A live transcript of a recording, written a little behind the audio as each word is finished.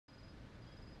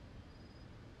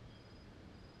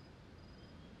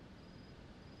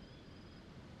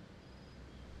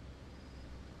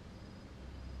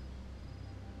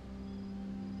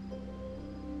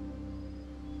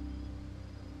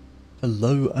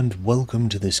Hello and welcome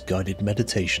to this guided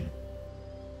meditation.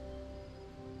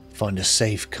 Find a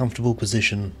safe, comfortable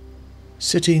position,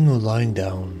 sitting or lying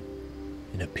down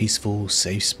in a peaceful,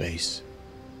 safe space.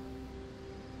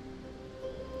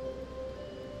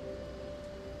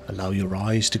 Allow your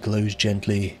eyes to close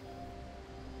gently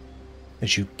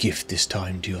as you gift this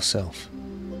time to yourself.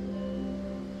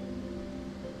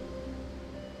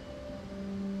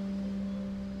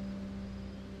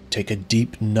 Take a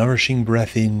deep, nourishing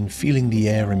breath in, feeling the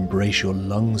air embrace your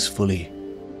lungs fully.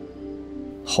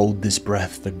 Hold this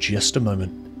breath for just a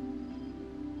moment,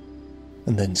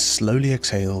 and then slowly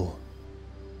exhale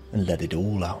and let it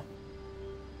all out.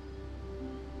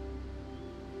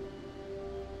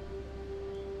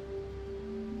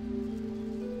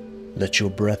 Let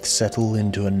your breath settle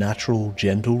into a natural,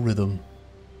 gentle rhythm,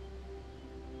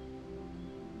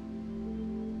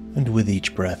 and with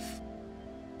each breath,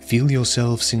 feel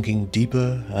yourself sinking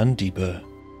deeper and deeper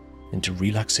into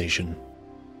relaxation.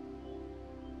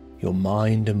 Your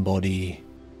mind and body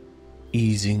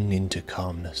easing into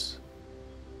calmness.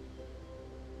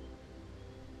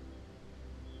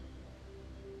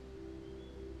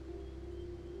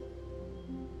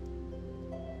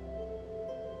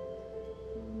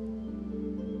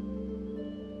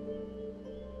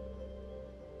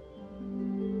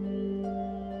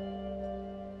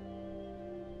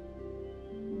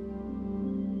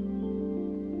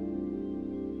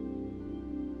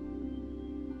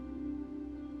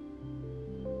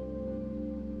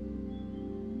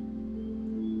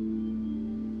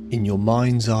 In your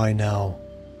mind's eye now,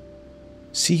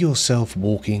 see yourself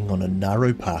walking on a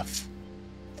narrow path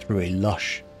through a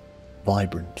lush,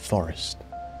 vibrant forest.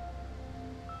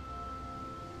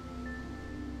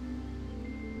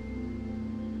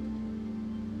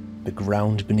 The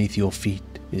ground beneath your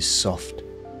feet is soft,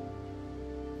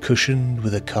 cushioned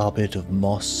with a carpet of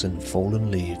moss and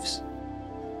fallen leaves.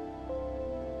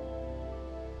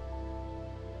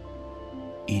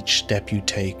 Each step you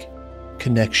take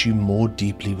connects you more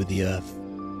deeply with the earth,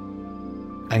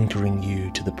 anchoring you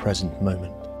to the present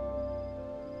moment.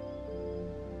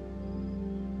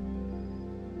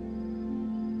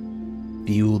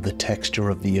 Feel the texture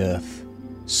of the earth,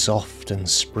 soft and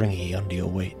springy under your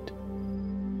weight.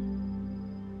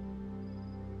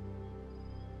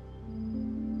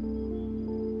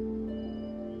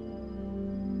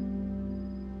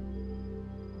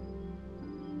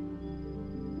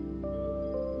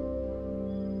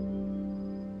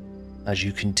 As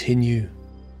you continue,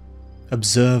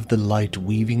 observe the light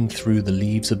weaving through the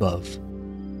leaves above,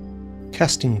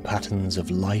 casting patterns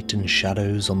of light and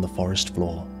shadows on the forest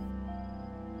floor.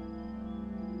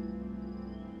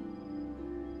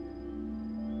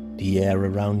 The air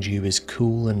around you is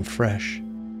cool and fresh,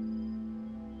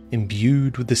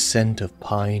 imbued with the scent of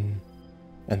pine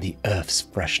and the earth's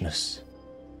freshness.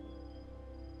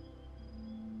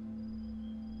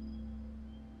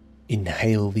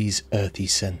 Inhale these earthy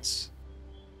scents.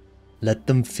 Let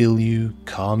them fill you,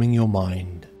 calming your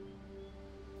mind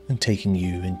and taking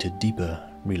you into deeper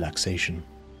relaxation.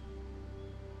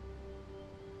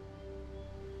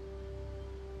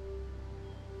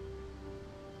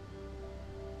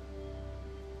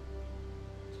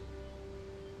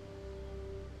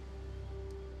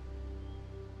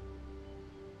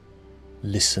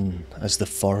 Listen as the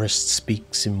forest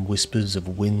speaks in whispers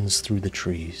of winds through the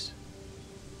trees.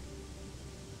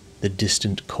 The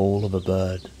distant call of a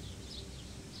bird,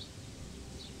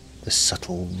 the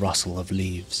subtle rustle of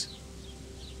leaves.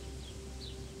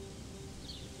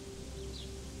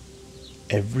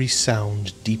 Every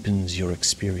sound deepens your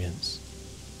experience,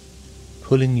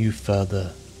 pulling you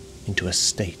further into a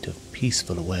state of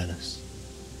peaceful awareness.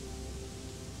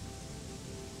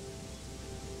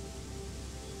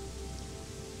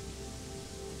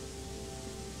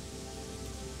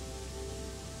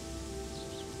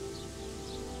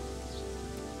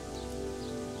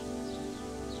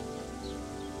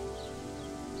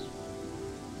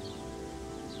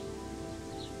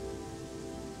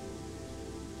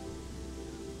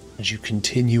 As you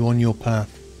continue on your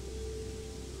path,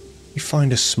 you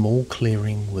find a small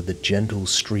clearing where the gentle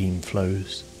stream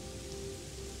flows.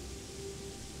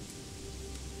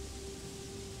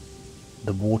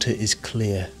 The water is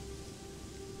clear,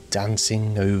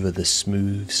 dancing over the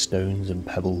smooth stones and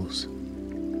pebbles.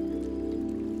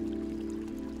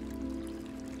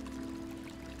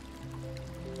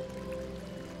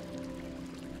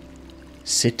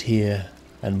 Sit here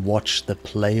and watch the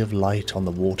play of light on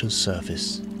the water's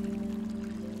surface.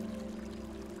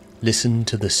 Listen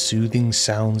to the soothing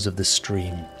sounds of the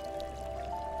stream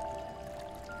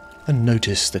and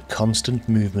notice the constant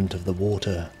movement of the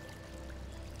water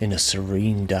in a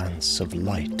serene dance of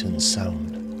light and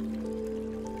sound.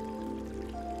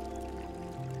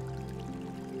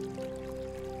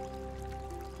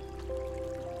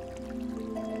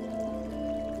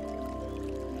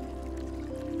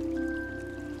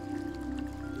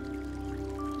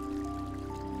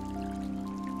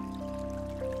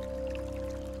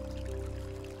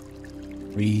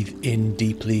 Breathe in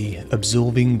deeply,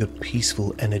 absorbing the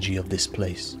peaceful energy of this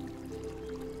place.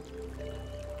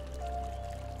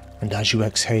 And as you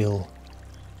exhale,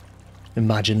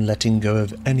 imagine letting go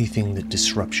of anything that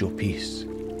disrupts your peace.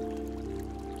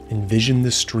 Envision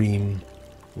the stream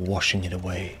washing it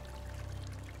away.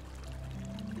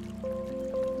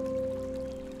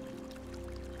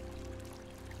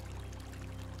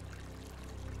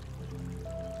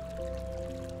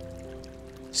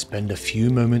 Spend a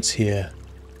few moments here,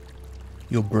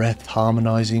 your breath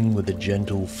harmonizing with the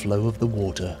gentle flow of the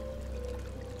water,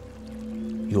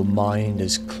 your mind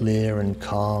as clear and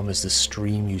calm as the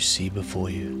stream you see before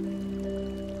you.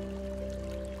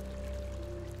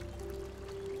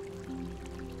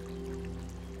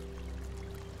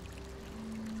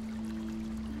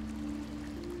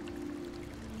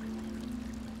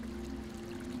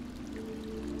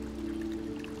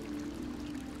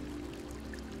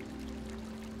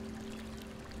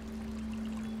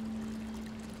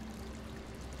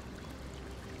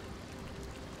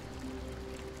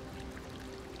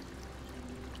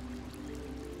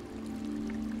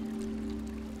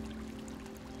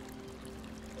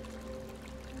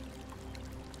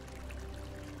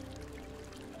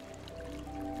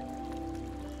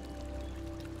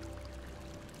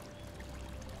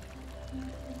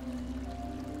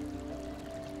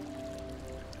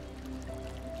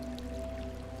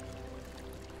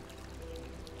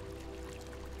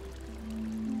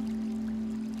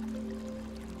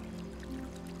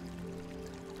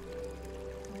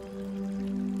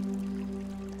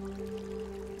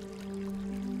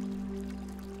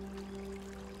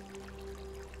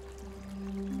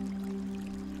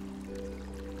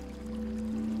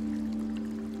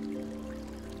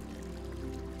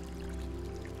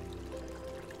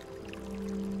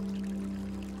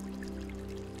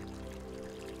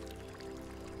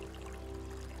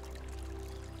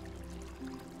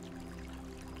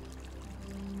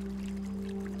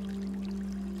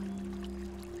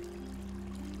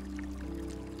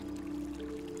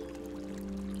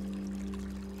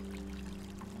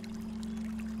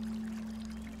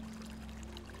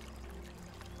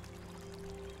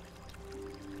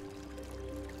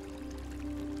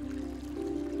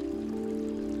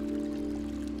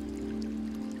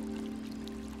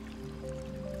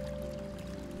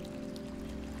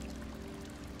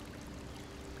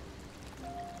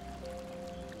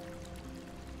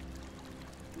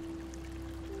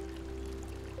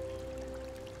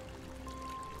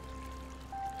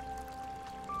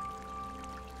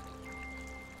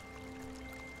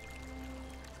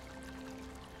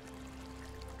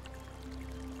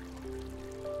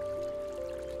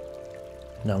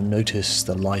 Now notice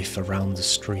the life around the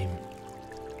stream.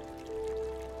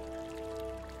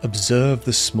 Observe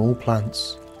the small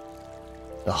plants,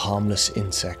 the harmless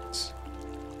insects,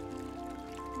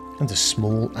 and the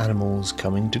small animals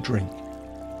coming to drink.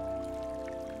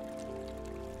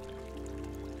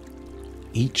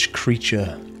 Each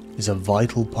creature is a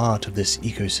vital part of this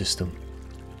ecosystem,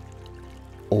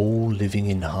 all living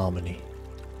in harmony.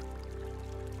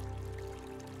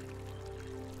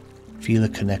 Feel a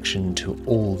connection to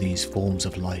all these forms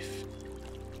of life,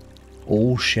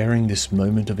 all sharing this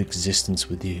moment of existence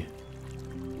with you,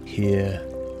 here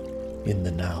in the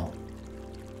now.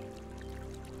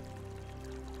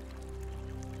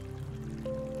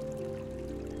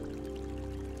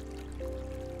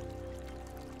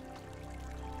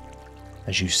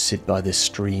 As you sit by this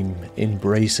stream,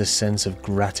 embrace a sense of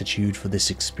gratitude for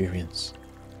this experience,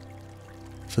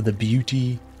 for the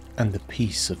beauty and the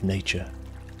peace of nature.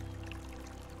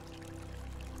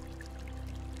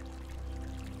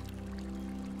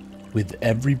 With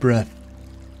every breath,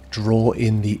 draw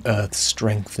in the earth's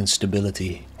strength and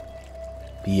stability,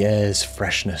 the air's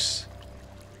freshness,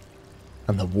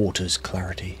 and the water's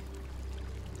clarity.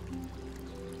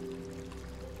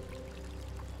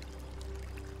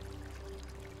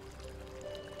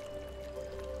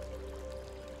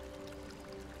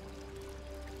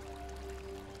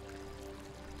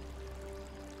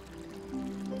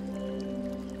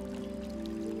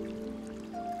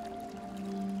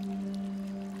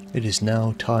 It is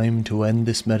now time to end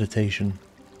this meditation.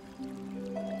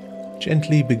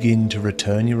 Gently begin to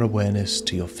return your awareness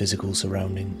to your physical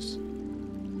surroundings.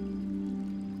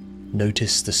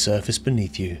 Notice the surface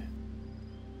beneath you.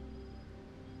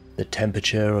 the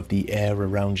temperature of the air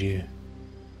around you.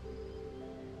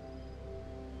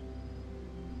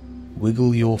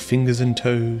 Wiggle your fingers and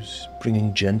toes,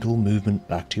 bringing gentle movement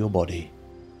back to your body.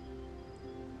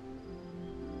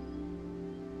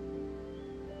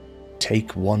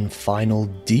 Take one final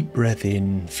deep breath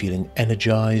in, feeling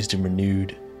energized and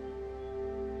renewed.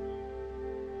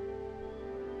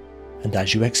 And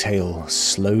as you exhale,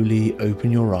 slowly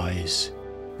open your eyes,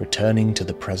 returning to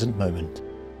the present moment,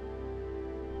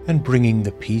 and bringing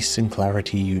the peace and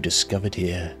clarity you discovered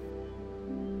here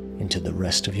into the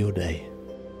rest of your day.